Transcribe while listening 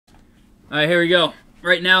All right, here we go.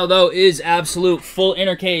 Right now, though, is absolute full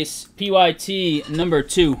inner case PYT number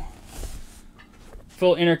 2.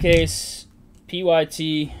 Full inner case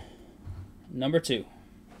PYT number 2.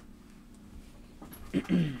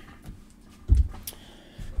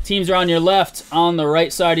 Teams are on your left. On the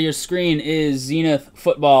right side of your screen is Zenith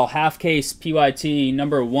Football half case PYT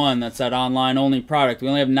number 1. That's that online only product. We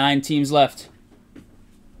only have 9 teams left.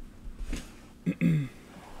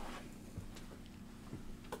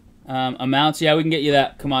 Amounts, yeah, we can get you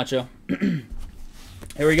that, Camacho. Here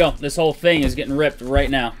we go. This whole thing is getting ripped right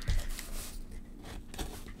now.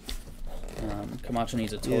 Camacho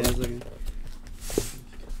needs a tool. Yeah, you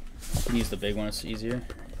can use the big one, it's easier.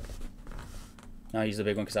 No, use the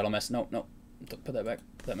big one because that'll mess. Nope. Put that back.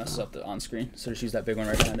 That messes up the on screen. So just use that big one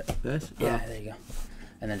right behind it. This? Yeah, there you go.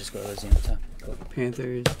 And then just go to the Zenith tab. Cool.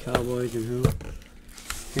 Panthers, Cowboys, and who?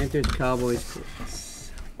 Panthers, Cowboys, Colts.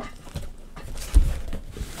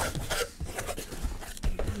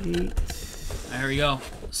 8. There we go.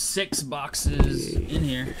 6 boxes 8, in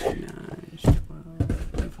here. 9,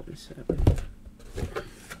 12, 47.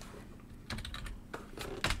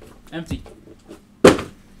 Empty.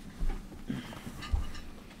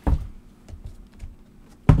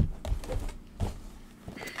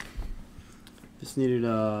 Just needed,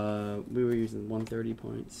 we were using 130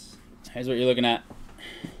 points. Here's what you're looking at.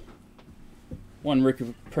 1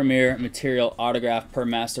 Rookie Premier Material autograph per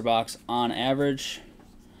master box on average.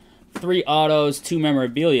 3 autos, 2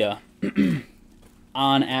 memorabilia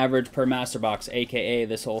on average per master box, aka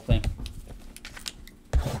this whole thing.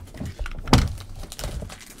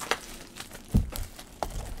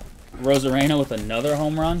 Rosarena with another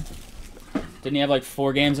home run. Didn't he have like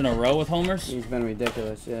 4 games in a row with homers? He's been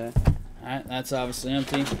ridiculous, yeah. Alright, that's obviously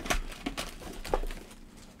empty.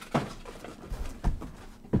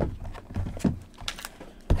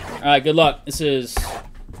 Alright, good luck. This is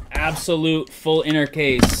absolute full inner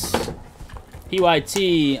case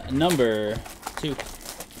PYT number 2.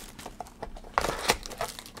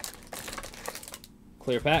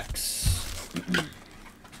 Clear packs.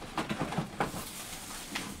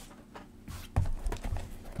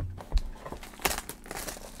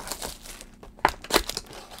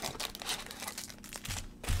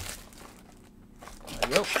 There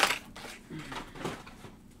you go.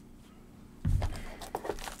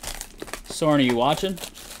 Soren, are you watching?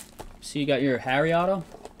 See, you got your Harry auto.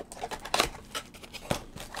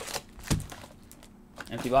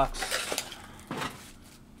 Empty box.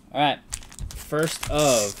 Alright. First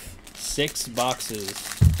of 6 boxes.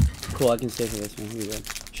 Cool, I can stay for this one. Here we go.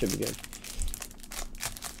 Should be good.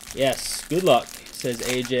 Yes, good luck, says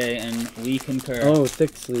AJ, and we concur. Oh,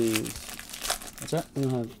 thick sleeves. What's that? I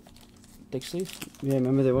don't have Thick sleeves? Yeah,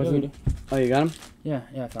 remember there wasn't. Yeah, we do. Oh, you got them? Yeah,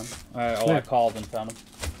 I found them. I called and found them.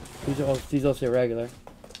 These all say regular.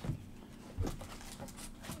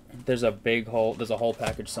 There's a big hole. There's a whole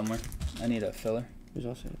package somewhere. I need a filler. There's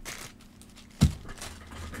also.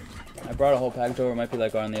 I brought a whole package over. It might be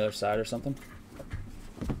like on the other side or something.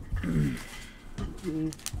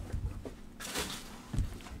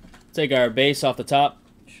 Take our base off the top.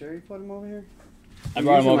 Sure you put them over here? I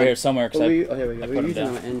brought them over here somewhere because here we go. I put We're them using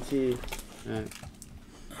down. them NT. Alright.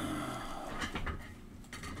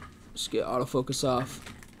 Just get autofocus off.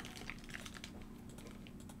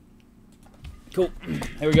 Cool.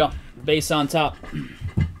 Here we go. Base on top.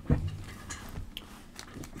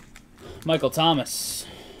 Michael Thomas,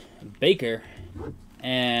 Baker,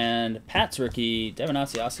 and Pat's rookie, Devin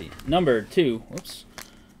Asiasi. Number 2. Whoops.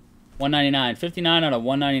 199. 59 out of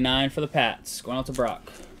 199 for the Pats. Going out to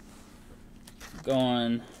Brock.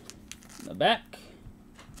 Going in the back.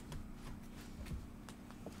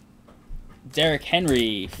 Derrick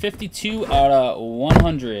Henry. 52 out of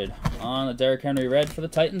 100 on the Derrick Henry red for the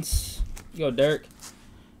Titans. You go, Derrick.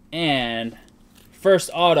 And first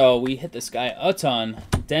auto, we hit this guy a ton.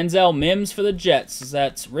 Denzel Mims for the Jets.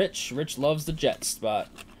 That's Rich. Rich loves the Jets spot.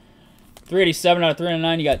 387 out of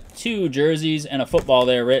 309. You got 2 jerseys and a football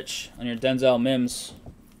there, Rich, on your Denzel Mims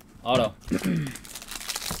auto.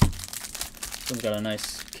 Someone's got a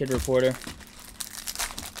nice kid reporter.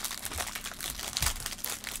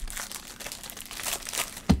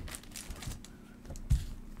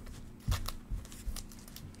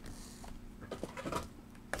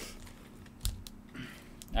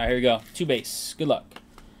 All right, here we go. 2 base. Good luck.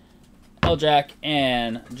 L-Jack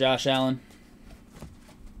and Josh Allen.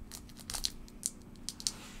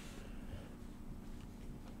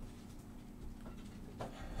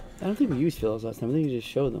 I don't think we used fillers last time. I think you just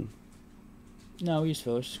showed them. No, we used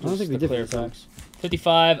fillers. I don't think we did clear for packs.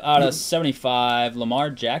 55 out of 75. Lamar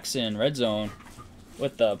Jackson, red zone,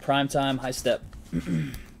 with the primetime high step.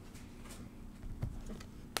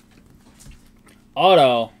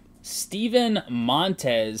 auto, Steven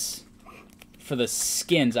Montez for the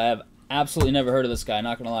Skins. I have absolutely never heard of this guy,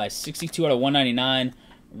 not going to lie. 62 out of 199.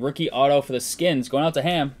 Rookie auto for the Skins. Going out to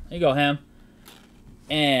Ham. There you go, Ham.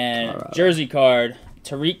 And right. jersey card,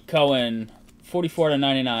 Tariq Cohen, 44 out of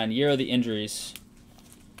 99. Year of the injuries.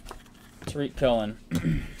 Tariq Cohen.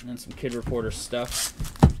 And some Kid Reporter stuff.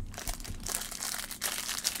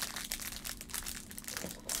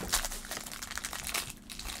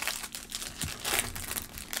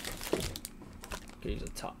 He's a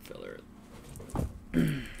top filler.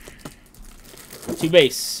 2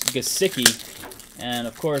 base, Gesicki, and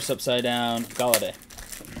of course upside down Galladay.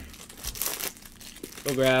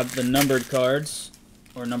 Go grab the numbered cards,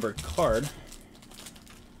 or numbered card.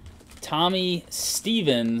 Tommy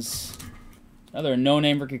Stevens, another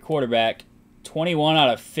no-name rookie quarterback. 21 out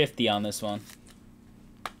of 50 on this one.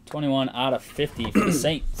 21 out of 50 for the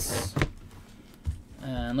Saints.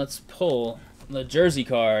 And let's pull the jersey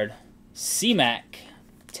card. C-Mac,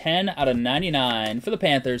 10 out of 99 for the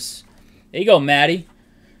Panthers. There you go, Maddie.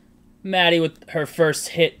 Maddie with her first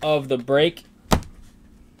hit of the break.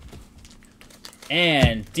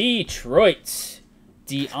 And Detroit,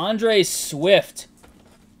 DeAndre Swift,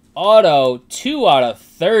 auto, 2 out of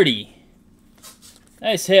 30.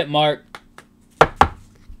 Nice hit, Mark.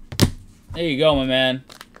 There you go, my man.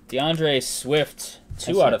 DeAndre Swift,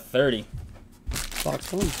 2 out of 30.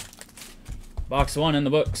 Box 1. Box 1 in the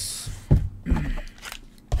books.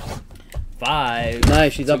 5.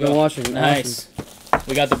 Nice, she's up in Washington. Nice. Awesome.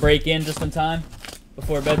 We got the break in just in time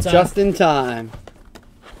before bedtime. Just in time.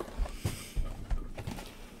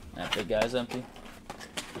 That big guy's empty.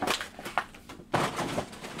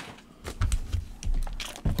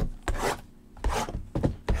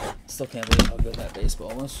 Still can't believe how good that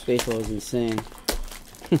baseball was. Baseball is insane.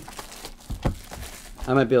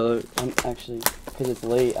 I might be able to, actually, because it's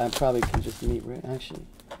late, I probably can just meet right, actually.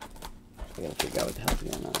 I gotta figure out what the hell's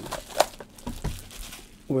going on.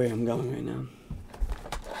 Where I'm going right now.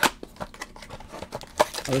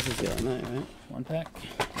 Oh, this is the other night, right? 1 pack?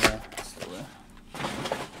 Yeah, still there.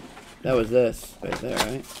 That was this right there,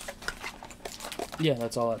 right? Yeah,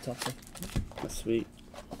 that's all that tough stuff. That's sweet.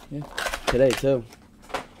 Yeah. Today, too.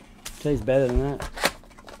 Today's better than that.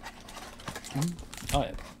 Oh,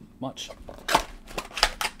 yeah. Much.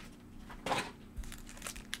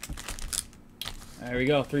 There we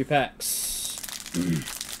go. 3 packs.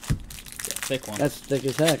 Thick one. That's thick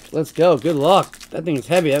as heck. Let's go. Good luck. That thing is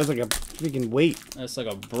heavy. That was like a freaking weight. That's like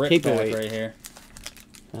a brick Paperweight. pack right here.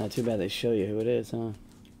 Too bad they show you who it is, huh?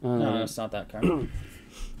 No, it's not that card.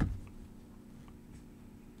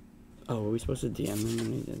 Oh, were we supposed to DM him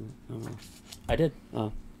when he did? Oh, well. I did.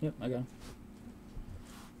 Oh. Yep, I got him.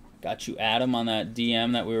 Got you, Adam, on that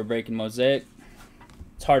DM that we were breaking Mosaic.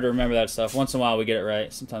 It's hard to remember that stuff. Once in a while we get it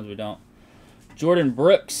right. Sometimes we don't. Jordan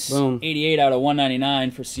Brooks, Boom. 88 out of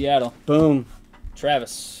 199 for Seattle. Boom.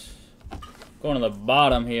 Travis, going to the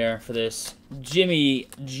bottom here for this. Jimmy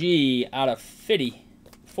G out of 50.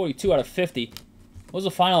 42 out of 50. What was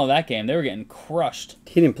the final of that game? They were getting crushed.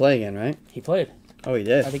 He didn't play again, right? He played. Oh, he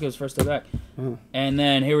did? I think it was first day back. Oh. And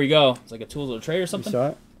then here we go. It's like a Tools of the Trade or something. You saw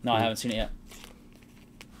it? No, I haven't seen it yet.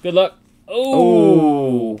 Good luck.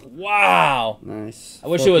 Oh, wow. Nice. I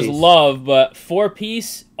wish it was love, but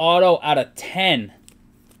 4-piece auto out of 10.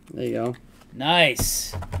 There you go.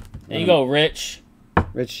 Nice. There you go, Rich.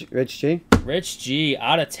 Rich G? Rich G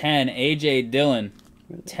out of 10. AJ Dillon.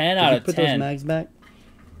 10 Did out you of put 10. those mags back?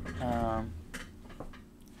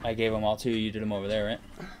 I gave them all to you. You did them over there, right?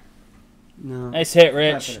 No. Nice hit, I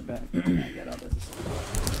Rich. put it back.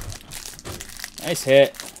 Nice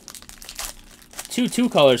hit. 2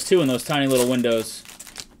 colors, too, in those tiny little windows.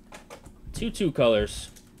 2 colors.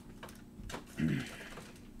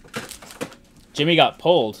 Jimmy got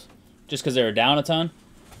pulled just because they were down a ton.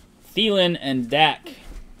 Thielen and Dak.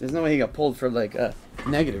 There's no way he got pulled for, like, a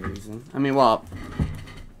negative reason. I mean, well,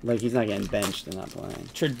 like, he's not getting benched and not playing.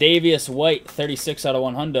 Tre'Davious White, 36 out of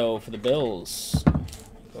 100 for the Bills.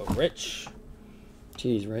 Go Rich.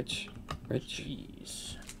 Jeez, Rich.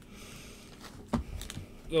 Jeez.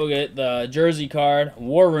 Go get the jersey card.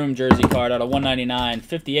 War Room jersey card out of 199.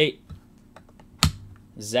 58.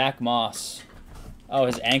 Zach Moss. Oh,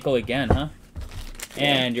 his ankle again, huh?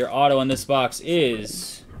 And your auto in this box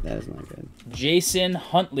is... That is not good. Jason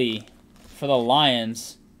Huntley for the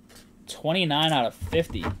Lions. 29 out of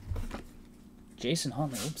 50. Jason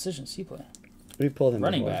Huntley. What position does he play? We pulled him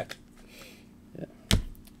Running before. back. Yeah.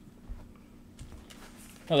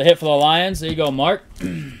 Another hit for the Lions. There you go, Mark.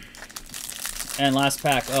 And last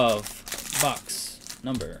pack of box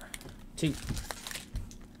number 2.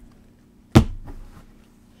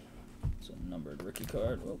 It's a numbered rookie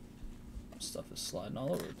card. Whoa. Stuff is sliding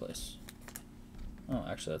all over the place. Oh,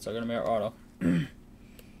 actually, that's going to be our auto.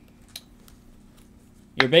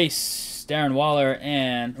 Your base, Darren Waller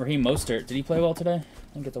and Raheem Mostert. Did he play well today?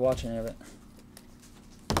 I didn't get to watch any of it.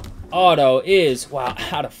 Auto is, wow,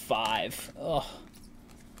 out of 5. Ugh.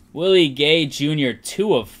 Willie Gay Jr.,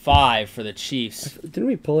 2 of 5 for the Chiefs. Didn't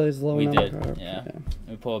we pull his low number? We did, yeah.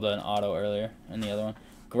 We pulled an auto earlier and the other one.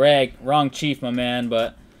 Greg, wrong Chief, my man,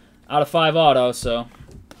 but out of 5 auto, so.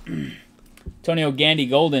 Antonio Gandy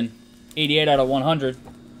Golden, 88 out of 100.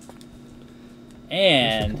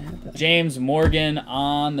 And James Morgan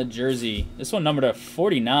on the jersey. This one numbered to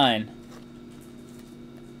 49.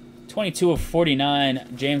 22 of 49,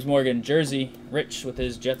 James Morgan jersey. Rich with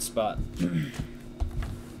his jet spot. All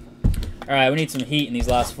right, we need some heat in these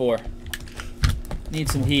last 4. Need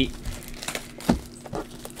some heat.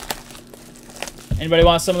 Anybody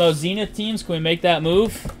want some of those Zenith teams? Can we make that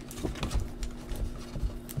move?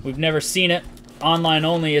 We've never seen it. Online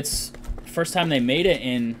only. It's the first time they made it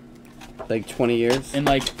in... like 20 years? In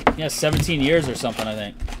like, yeah, 17 years or something, I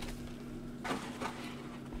think.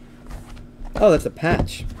 Oh, that's a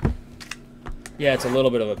patch. Yeah, it's a little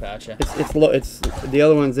bit of a patch, yeah. It's the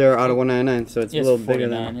other ones there are out of 199, so it's a little 49, bigger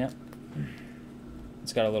than... Yep.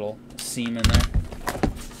 It's got a little seam in there.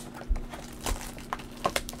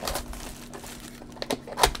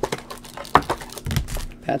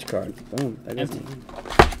 Patch card. Boom. That is Empty.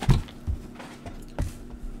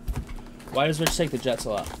 Why does Rich take the Jets a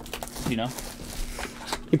lot? Do you know?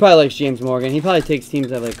 He probably likes James Morgan. He probably takes teams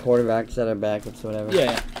that have like quarterbacks that are backups or whatever.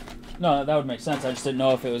 Yeah, yeah. No, that would make sense. I just didn't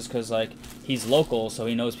know if it was because like he's local, so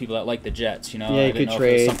he knows people that like the Jets. You know? Yeah, I he didn't could know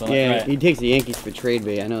if it was trade. something Yeah, like, right. he takes the Yankees for trade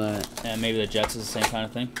bait. I know that. And maybe the Jets is the same kind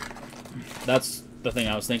of thing. That's the thing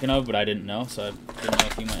I was thinking of, but I didn't know, so I didn't know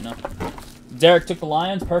if you might know. Derek took the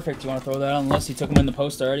Lions. Perfect. You want to throw that on? Unless he took them in the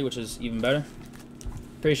post already, which is even better.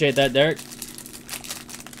 Appreciate that, Derek.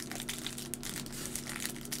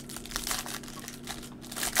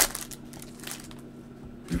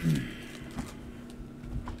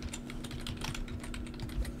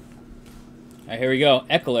 All right, here we go.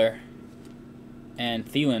 Eckler and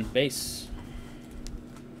Thielen, base.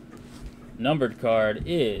 Numbered card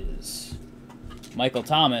is Michael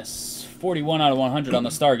Thomas, 41 out of 100 on the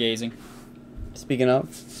Stargazing. Speaking of,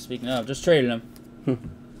 just traded him.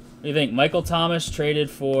 What do you think? Michael Thomas traded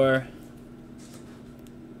for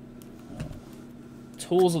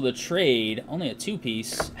Tools of the Trade, only a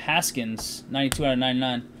 2-piece. Haskins, 92 out of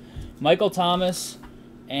 99. Michael Thomas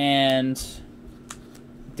and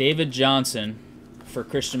David Johnson for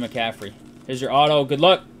Christian McCaffrey. Here's your auto. Good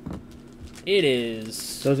luck. It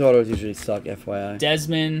is... those autos usually suck, FYI.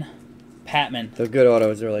 Desmond Patman. The good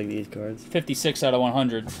autos are like these cards. 56 out of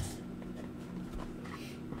 100.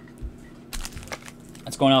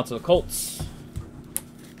 That's going out to the Colts.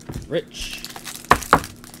 Rich.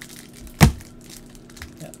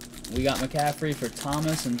 Yep. We got McCaffrey for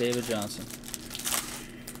Thomas and David Johnson.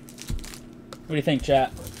 What do you think,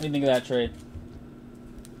 chat? What do you think of that trade?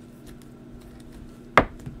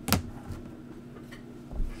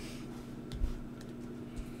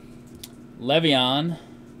 Le'Veon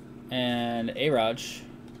and A-Raj.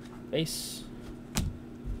 Base.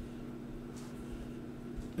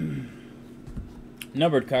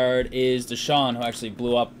 Numbered card is Deshaun, who actually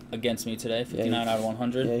blew up against me today. 59 out of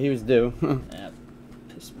 100. Yeah, he was due. Yeah,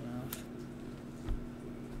 pissed me off.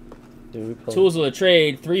 Dude, Tools of the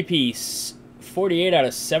Trade, 3-piece. 48 out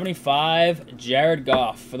of 75. Jared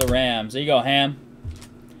Goff for the Rams. There you go, Ham.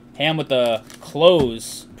 Ham with the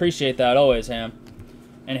close. Appreciate that always, Ham.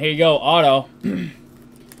 And here you go, auto.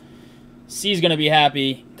 C's going to be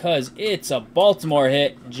happy because it's a Baltimore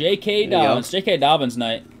hit. J.K. Dobbins. J.K. Dobbins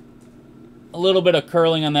night. A little bit of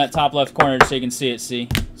curling on that top left corner so you can see it, see.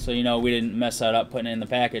 So you know we didn't mess that up putting it in the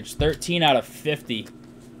package. 13 out of 50.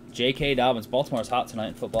 J.K. Dobbins. Baltimore's hot tonight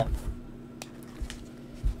in football.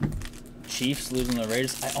 Chiefs losing the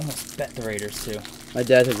Raiders. I almost bet the Raiders, too. My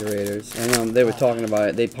dad took the Raiders. I know they were talking about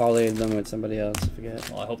it. They parlayed them with somebody else. I forget.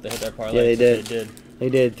 Well, I hope they hit their parlay. Yeah, they did. They did. They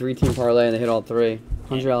did 3-team parlay and they hit all 3.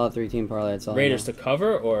 $100 3-team parlay. That's all. Raiders to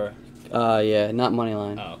cover or? Yeah, not money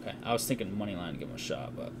line. Oh, okay. I was thinking money line to give them a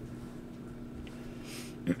shot, but.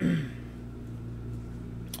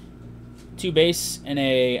 2 base and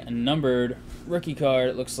a numbered rookie card.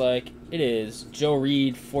 It looks like it is Joe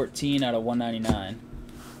Reed, 14 out of 199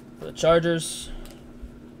 for the Chargers.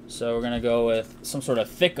 So we're gonna go with some sort of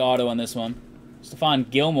thick auto on this one. Stephon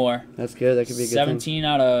Gilmore. That's good. That could be a good 17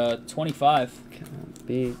 out of 25.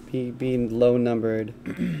 Being low numbered.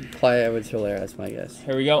 Clyde Edwards-Helaire, that's my guess.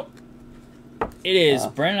 Here we go. It is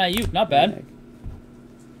Brandon Ayuk. Not bad.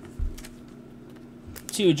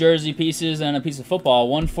 2 jersey pieces and a piece of football.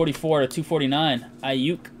 144 to 249.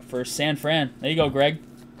 Ayuk for San Fran. There you go, Greg.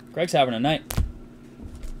 Greg's having a night.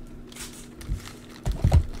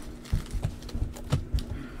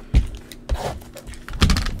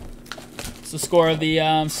 What's the score of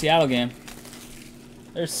the Seattle game?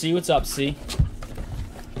 There's C. What's up, C?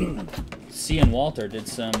 C and Walter did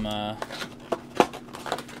some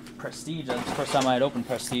Prestige. That's the first time I had opened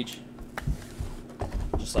Prestige.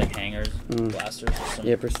 Just like hangers, blasters. Some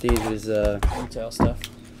yeah, Prestige is retail stuff.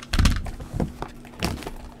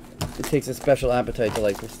 It takes a special appetite to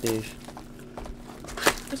like Prestige.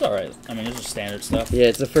 It's alright. I mean, it's just standard stuff. Yeah,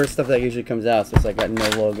 it's the first stuff that usually comes out, so it's like got no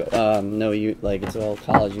logo, like it's all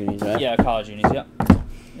college unis, right? Yeah, college unis, yeah.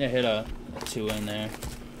 Yeah, hit a 2 in there.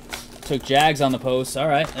 Took Jags on the post.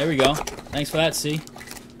 Alright, there we go. Thanks for that, C.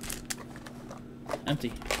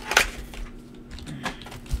 Empty.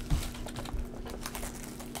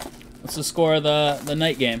 What's the score of the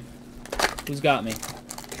night game? Who's got me?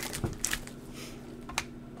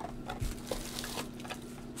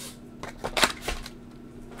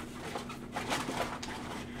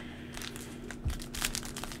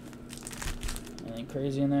 Anything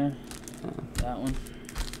crazy in there? That one.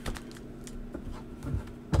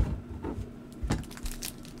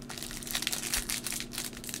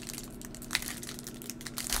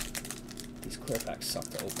 These clear packs suck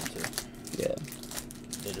to open too. Yeah.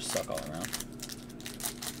 They just suck all around.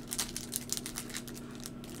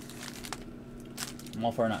 I'm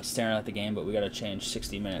all for not staring at the game, but we gotta change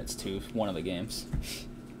 60 minutes to one of the games.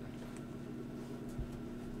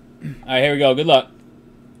 Alright, here we go. Good luck.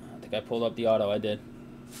 I think I pulled up the auto. I did.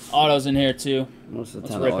 Auto's in here too. Most of the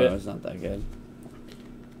Let's time, rip the auto it. is not that good.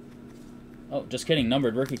 Oh, just kidding.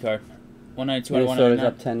 Numbered rookie card. 192 out of Minnesota's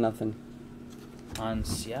 199. up 10-0. On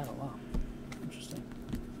Seattle. Wow. Interesting.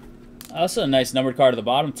 Also a nice numbered card at the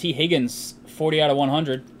bottom. T. Higgins, 40 out of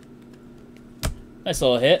 100. Nice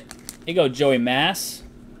little hit. Here you go, Joey Mass.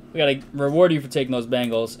 We got to reward you for taking those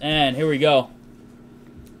Bengals. And here we go.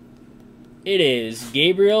 It is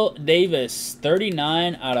Gabriel Davis,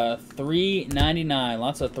 39 out of 399.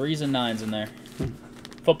 Lots of 3s and 9s in there.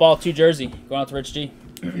 Football 2 jersey. Going out to Rich G.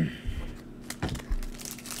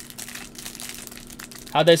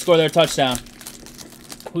 How'd they score their touchdown?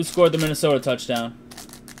 Who scored the Minnesota touchdown?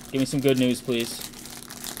 Give me some good news, please.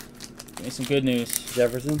 Give me some good news.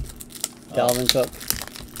 Jefferson? Dalvin Cook?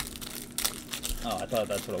 Oh, I thought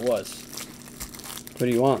that's what it was. Who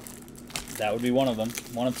do you want? That would be one of them.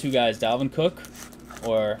 One of 2 guys, Dalvin Cook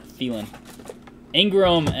or Thielen.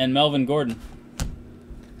 Ingram and Melvin Gordon.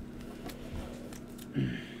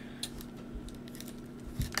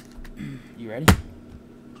 You ready?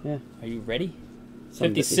 Yeah. Are you ready?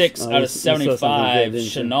 Something 56 out of 75,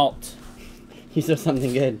 Chenault. You saw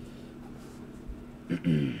something good.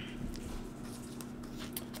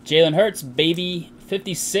 Jalen Hurts, baby.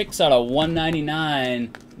 56 out of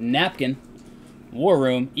 199, Napkin. War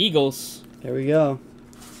Room, Eagles. There we go.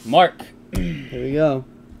 Mark. Here we go.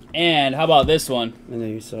 And how about this one? I know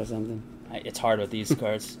you saw something. It's hard with these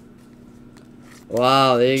cards.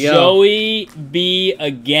 Wow, there you go. Joey B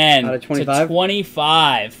again. Out of 25? To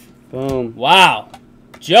 25. Boom. Wow.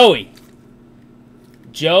 Joey.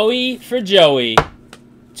 Joey for Joey.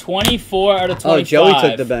 24 out of 25. Oh, Joey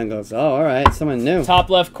took the Bengals. Oh, all right. Someone new. Top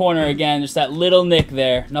left corner again. Just that little nick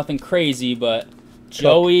there. Nothing crazy, but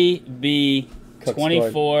Joey B. Cook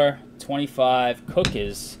 24, 25. Cook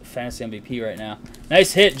is fantasy MVP right now.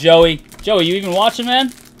 Nice hit, Joey. Joey, you even watching,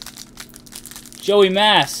 man? Joey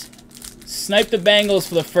Mass. Sniped the Bengals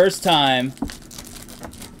for the first time.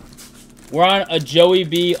 We're on a Joey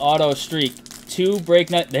B auto streak. 2 break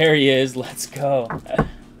night. There he is. Let's go.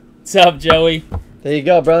 What's up, Joey? There you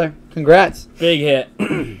go, brother. Congrats. Big hit.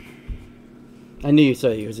 I knew you saw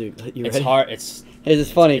you. You ready? It's hard. It's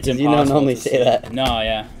funny it's because you don't impossible normally to say see. that. No,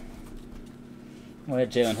 yeah. We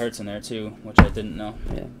had Jalen Hurts in there, too, which I didn't know.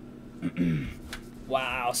 Yeah.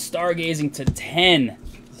 Wow. Stargazing to 10.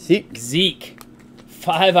 Zeke.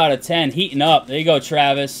 5 out of 10. Heating up. There you go,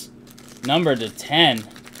 Travis. Number to 10.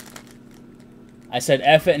 I said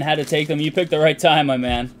F it and had to take them. You picked the right time, my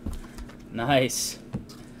man. Nice.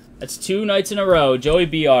 That's 2 nights in a row. Joey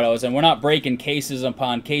B autos, and we're not breaking cases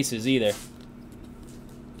upon cases either.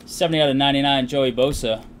 70 out of 99, Joey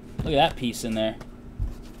Bosa. Look at that piece in there.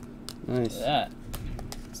 Nice. Look at that.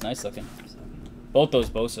 It's nice looking. Both those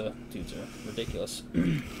Bosa dudes are ridiculous.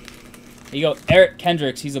 Here you go, Eric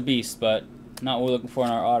Kendricks. He's a beast, but not what we're looking for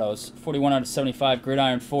in our autos. 41 out of 75,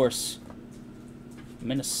 Gridiron Force.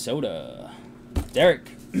 Minnesota. Derek.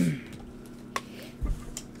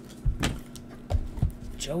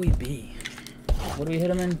 Joey B. What did we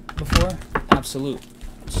hit him in before? Absolute.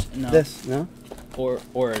 No. This, no?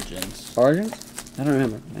 Origins. Origins? I don't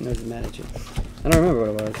remember. I know it's Magic. I don't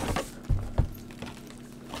remember what it was.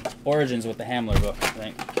 Origins with the Hamler book, I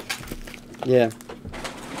think. Yeah.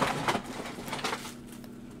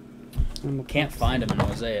 Can't find him in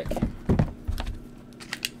Mosaic.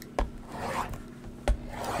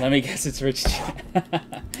 Let me guess it's Rich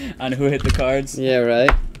on who hit the cards. Yeah,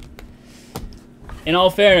 right. In all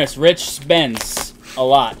fairness, Rich spends a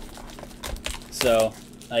lot. So,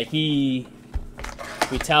 like,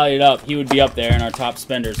 if we tally it up, he would be up there in our top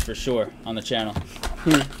spenders for sure on the channel.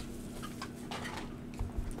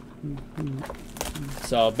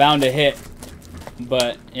 So, bound to hit.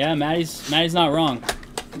 But, yeah, Maddie's not wrong.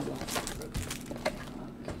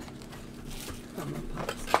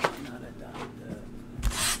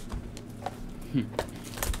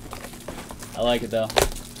 I like it, though.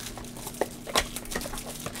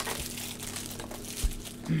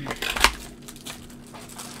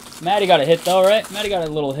 Maddie got a hit, though, right? Maddie got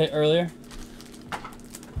a little hit earlier.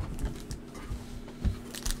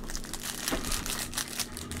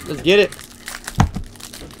 Let's get it.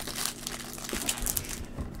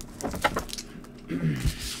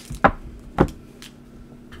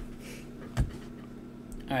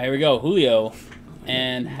 All right, here we go. Julio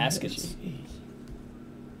and Haskins.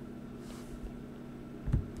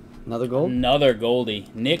 Another gold? Another Goldie.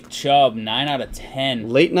 Nick Chubb, 9 out of 10.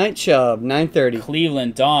 Late night Chubb, 9:30.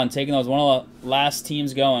 Cleveland, Dawn, taking those one of the last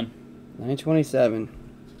teams going. 9:27.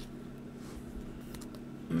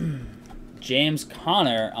 James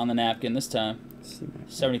Conner on the napkin this time.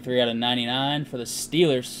 73 out of 99 for the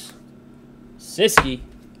Steelers. Siski.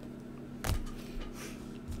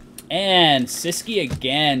 And Siski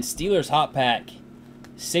again. Steelers hot pack.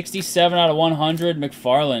 67 out of 100,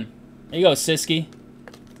 McFarlane. There you go, Siski.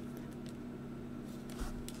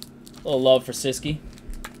 A little love for Siski.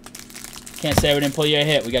 Can't say we didn't pull you a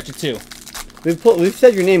hit. We got you two. We've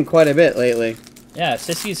said your name quite a bit lately. Yeah,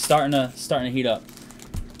 Siski's starting to heat up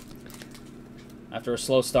after a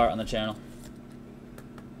slow start on the channel.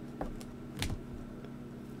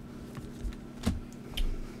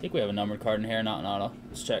 I think we have a numbered card in here, not an auto.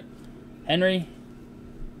 Let's check. Henry.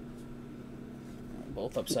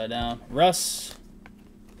 Both upside down. Russ.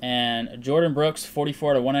 And Jordan Brooks,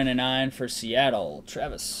 44 out of 199 for Seattle.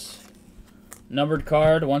 Travis. Numbered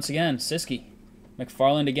card, once again, Siski.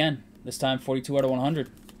 McFarland again. This time, 42 out of 100.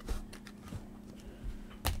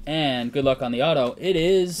 And good luck on the auto. It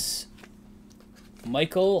is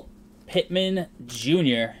Michael Pittman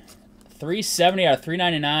Jr. 370 out of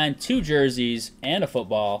 399. 2 jerseys and a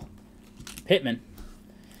football. Pittman.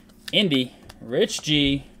 Indy. Rich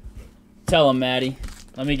G. Tell him, Maddie.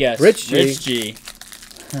 Let me guess. Rich G. Rich G.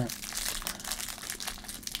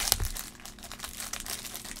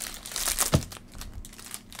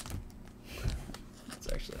 That's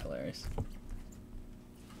actually hilarious.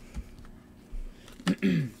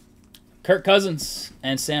 Kirk Cousins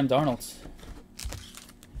and Sam Darnold.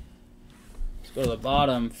 Let's go to the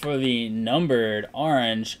bottom for the numbered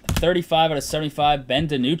orange. 35 out of 75, Ben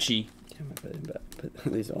DiNucci.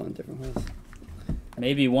 Put these all in different ways.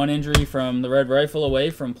 Maybe one injury from the Red Rifle away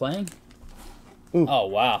from playing. Ooh. Oh,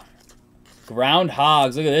 wow.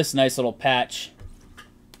 Groundhogs. Look at this nice little patch.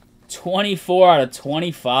 24 out of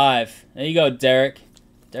 25. There you go, Derek.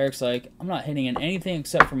 Derek's like, I'm not hitting in anything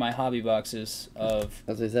except for my hobby boxes of...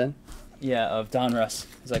 That's what he said? Yeah, of Donruss.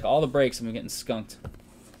 He's like, all the breaks, I'm getting skunked.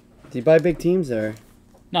 Do you buy big teams or?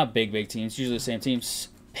 Not big teams. Usually the same teams.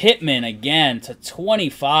 Pittman again to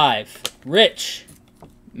 25. Rich.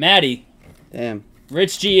 Maddie. Damn.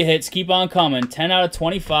 Rich G hits keep on coming. 10 out of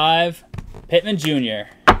 25. Pittman Jr.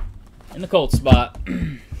 in the Colts spot.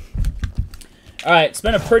 All right, it's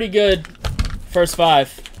been a pretty good first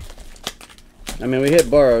 5. I mean, we hit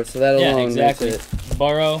Burrow, so that alone exactly. makes it.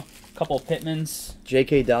 Burrow, a couple of Pittmans.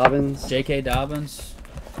 J.K. Dobbins. J.K. Dobbins.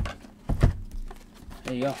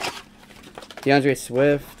 There you go. DeAndre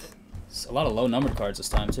Swift. It's a lot of low numbered cards this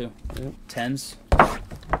time too. Yep. 10s.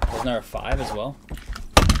 Wasn't there a 5 as well?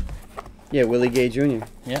 Yeah, Willie Gay Jr.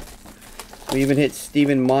 Yep. We even hit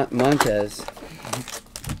Steven Montez.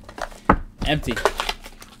 Empty.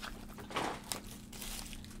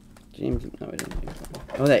 James, no, we didn't.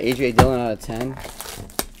 Oh, that A.J. Dillon out of 10.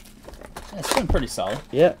 Yeah, it's been pretty solid.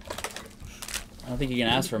 Yep. I don't think you can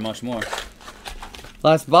ask for much more.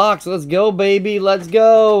 Last box. Let's go, baby. Let's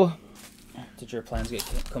go. Did your plans get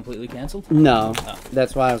completely canceled? No. Oh.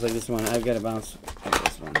 That's why I was like, this one. I've got to bounce like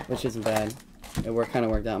this one, which isn't bad. It kind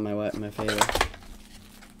of worked out in my favor.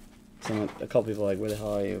 A couple people are like, where the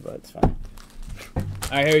hell are you? But it's fine.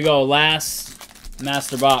 All right, here we go. Last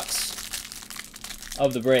master box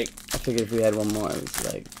of the break. I figured if we had one more, it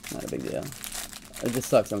was like not a big deal. It just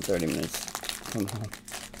sucks on 30 minutes. from home.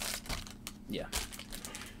 Yeah.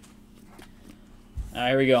 All right,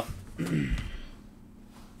 here we go.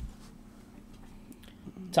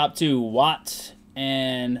 Top 2, Watt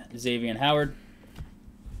and Xavier Howard.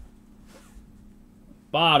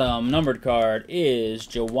 Bottom numbered card is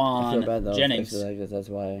Jawan Jennings. That's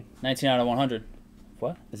why. 19 out of 100.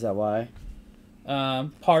 What? Is that why?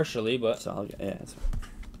 Partially, but So yeah, that's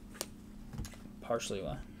partially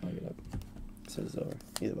why. I'll get up. So it's over.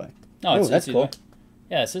 Either way. No, it's that's either cool. way.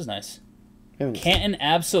 Yeah, this is nice. We Canton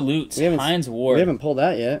Absolutes. Hines we Ward. haven't pulled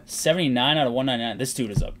that yet. 79 out of 199. This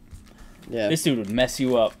dude is up. Yeah. This dude would mess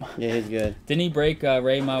you up. Yeah, he's good. Didn't he break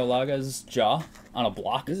Ray Maulaga's jaw on a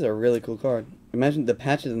block? This is a really cool card. Imagine the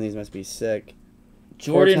patches on these must be sick.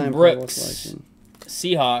 Jordan Brooks,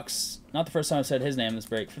 Seahawks. Not the first time I've said his name in this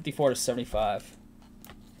break. 54 to 75.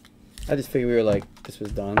 I just figured we were like, this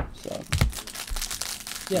was done, so.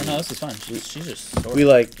 Yeah, no, this is fine. She's just sorted. We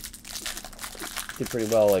like did pretty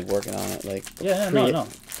well, like working on it, like. Yeah, no.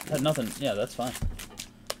 Had nothing. Yeah, that's fine.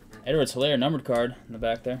 Edwards Hilaire numbered card in the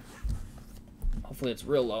back there. Hopefully it's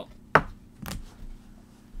real low.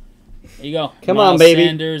 There you go. Come Miles on, baby.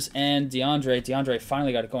 Sanders and DeAndre. DeAndre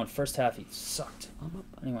finally got it going. First half, he sucked. And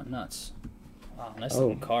he went nuts. Wow, nice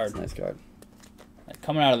looking card. Nice card.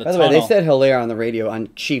 Coming out of the By the tunnel. way, they said Hilaire on the radio, on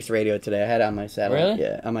Chiefs radio today. I had it on my satellite. Really?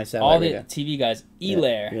 Yeah, on my satellite all the radio. TV guys,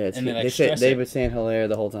 Hilaire. Yeah, and they were saying Hilaire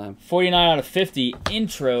the whole time. 49 out of 50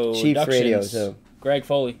 intro. Chiefs radio, too. Greg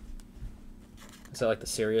Foley. Is that like the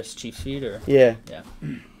Sirius Chiefs feed? Or? Yeah. Yeah.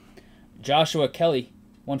 Joshua Kelly.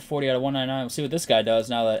 140 out of 199. We'll see what this guy does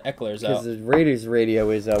now that Eckler's out. Because the Raiders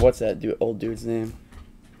radio is, what's that old dude's name?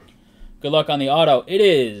 Good luck on the auto. It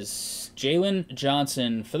is Jalen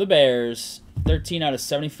Johnson for the Bears. 13 out of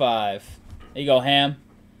 75. There you go, Ham.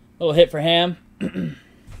 Little hit for Ham.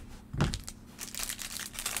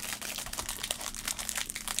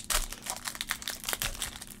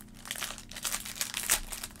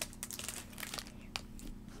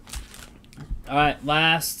 All right,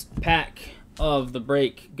 last pack of the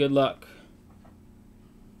break. Good luck.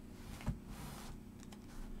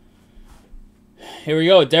 Here we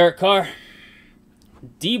go. Derek Carr,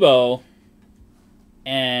 Debo,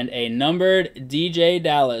 and a numbered DJ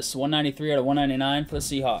Dallas. 193 out of 199 for the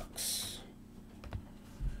Seahawks.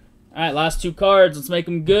 All right, last 2 cards. Let's make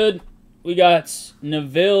them good. We got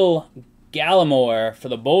Neville Gallimore for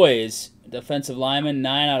the boys. Defensive lineman,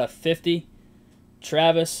 9 out of 50.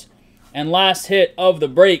 Travis. And last hit of the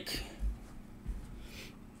break.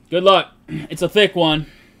 Good luck. It's a thick one.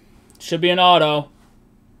 Should be an auto.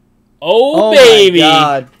 Oh baby. My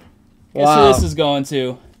God. Guess Wow. who this is going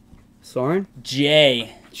to? Soren?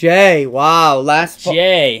 Jay. Jay. Wow.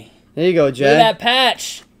 Jay. There you go, Jay. Look at that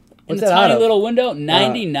patch. In What's the that tiny out of? little window.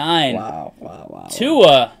 99. Wow.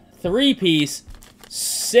 Tua. 3-piece.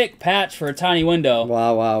 Sick patch for a tiny window.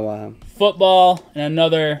 Wow. Football and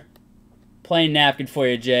another plain napkin for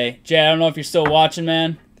you, Jay. Jay, I don't know if you're still watching,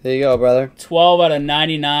 man. There you go, brother. 12 out of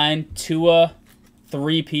 99. Tua.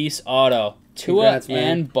 3-piece auto. Tua Congrats,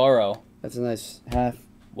 man. and Burrow. That's a nice half.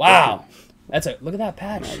 Wow. That's a look at that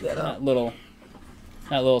patch. That little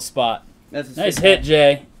spot. That's a Nice sick hit, patch.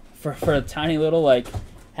 Jay. For a tiny little like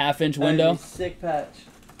half-inch window. That is a sick patch.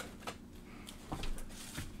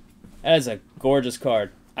 That is a gorgeous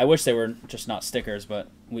card. I wish they were just not stickers, but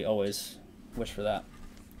we always wish for that.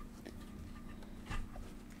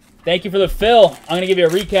 Thank you for the fill. I'm gonna give you a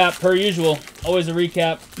recap per usual. Always a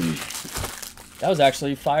recap. That was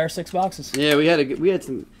actually fire 6 boxes. Yeah, we had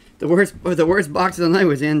some. The worst box of the night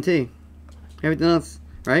was NT. Everything else,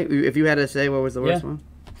 right? If you had to say what was the worst one,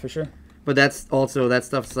 For sure. but that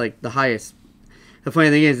stuff's like the highest. The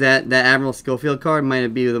funny thing is that Admiral Schofield card might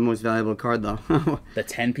be the most valuable card though. The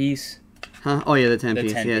 10-piece. Huh? Oh yeah, the 10 The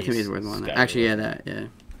piece. 10 Yeah, piece. 10 piece is worth more. It's Than gotta that. Actually, be yeah, worth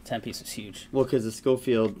that 10-piece is huge. Well, because the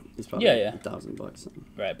Schofield is probably Yeah. $1,000.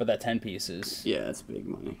 Right, but that 10-piece is... Yeah, that's big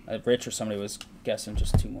money. Rich or somebody was guessing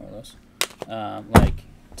just 2 more of those. Like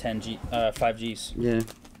 5Gs. Yeah.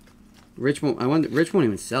 Rich won't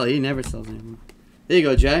even sell. He never sells anything. There you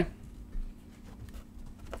go, Jay.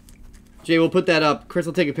 Jay, we'll put that up. Chris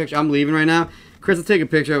will take a picture. I'm leaving right now. Chris will take a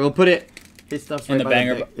picture. We'll put it. His stuff's In right the by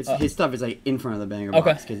banger his stuff is like in front of the banger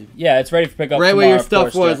Okay. box. Yeah, it's ready for pickup. Right where tomorrow, your of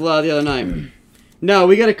stuff course, was Jay. the other night. No,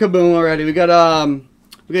 we got a Kaboom already. We got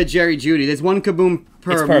Jerry Judy. There's one Kaboom It's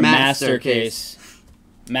per master case.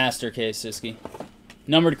 Master case, Siski.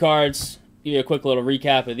 Numbered cards. Give you a quick little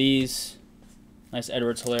recap of these. Nice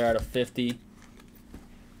Edwards Hilaire out of 50.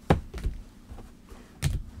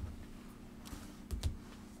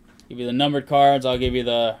 Give you the numbered cards. I'll give you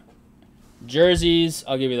the jerseys.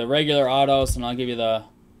 I'll give you the regular autos, and I'll give you the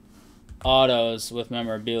autos with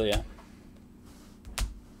memorabilia.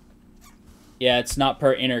 Yeah, it's not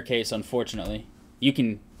per inner case, unfortunately. You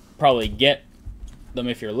can probably get them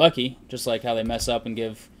if you're lucky, just like how they mess up and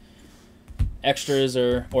give extras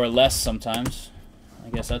or less sometimes.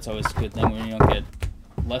 I guess that's always a good thing when you don't get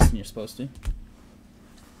less than you're supposed to.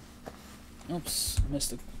 Oops,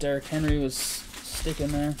 missed the Derrick Henry was sticking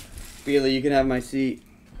there. Feely, you can have my seat.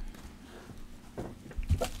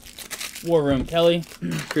 War Room Kelly.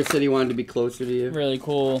 Chris said he wanted to be closer to you. Really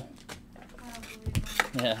cool.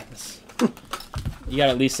 Yeah. You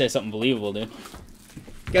gotta at least say something believable, dude.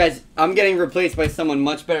 Guys, I'm getting replaced by someone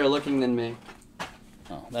much better looking than me.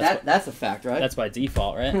 Oh, That's a fact, right? That's by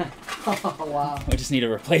default, right? Oh, wow. We just need a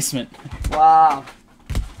replacement. Wow.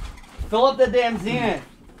 Fill up the damn Zenith.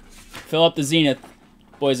 Fill up the Zenith,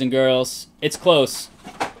 boys and girls. It's close.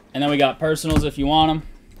 And then we got personals if you want them.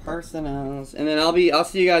 Personals. And then I'll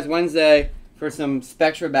see you guys Wednesday for some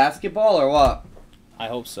Spectra basketball or what? I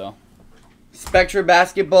hope so. Spectra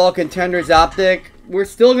basketball, Contenders Optic. We're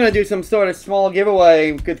still gonna do some sort of small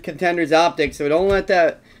giveaway with Contenders Optic, so don't let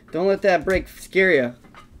that break scare you.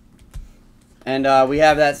 And we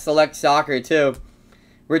have that Select Soccer too.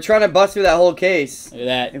 We're trying to bust through that whole case. Look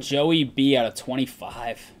at that. Joey B out of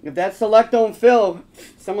 25. If that Select don't fill,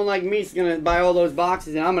 someone like me is gonna buy all those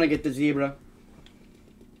boxes, and I'm gonna get the Zebra.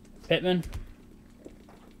 Pittman.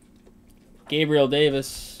 Gabriel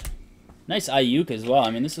Davis. Nice Ayuk as well.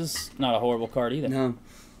 I mean, this is not a horrible card either. No.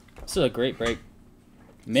 This is a great break.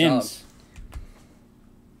 Mims.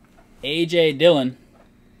 A.J. Dillon.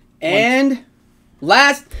 And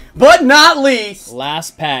last but not least,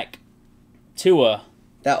 Last pack. Tua.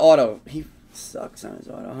 that auto. He sucks on his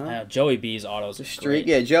auto, huh? Joey B's autos are Streak, great.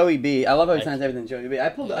 yeah, Joey B. I love how he signs everything Joey B.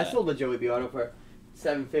 I sold the Joey B auto for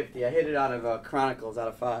 $750. I hit it out of Chronicles out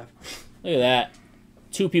of 5. Look at that.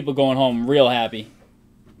 2 people going home real happy.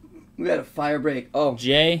 We got a fire break. Oh,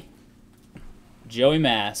 Joey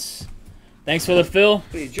Mass. Thanks for the fill.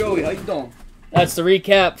 hey Joey, how you doing? That's the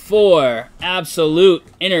recap for Absolute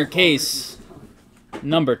Inner Case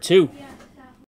number 2.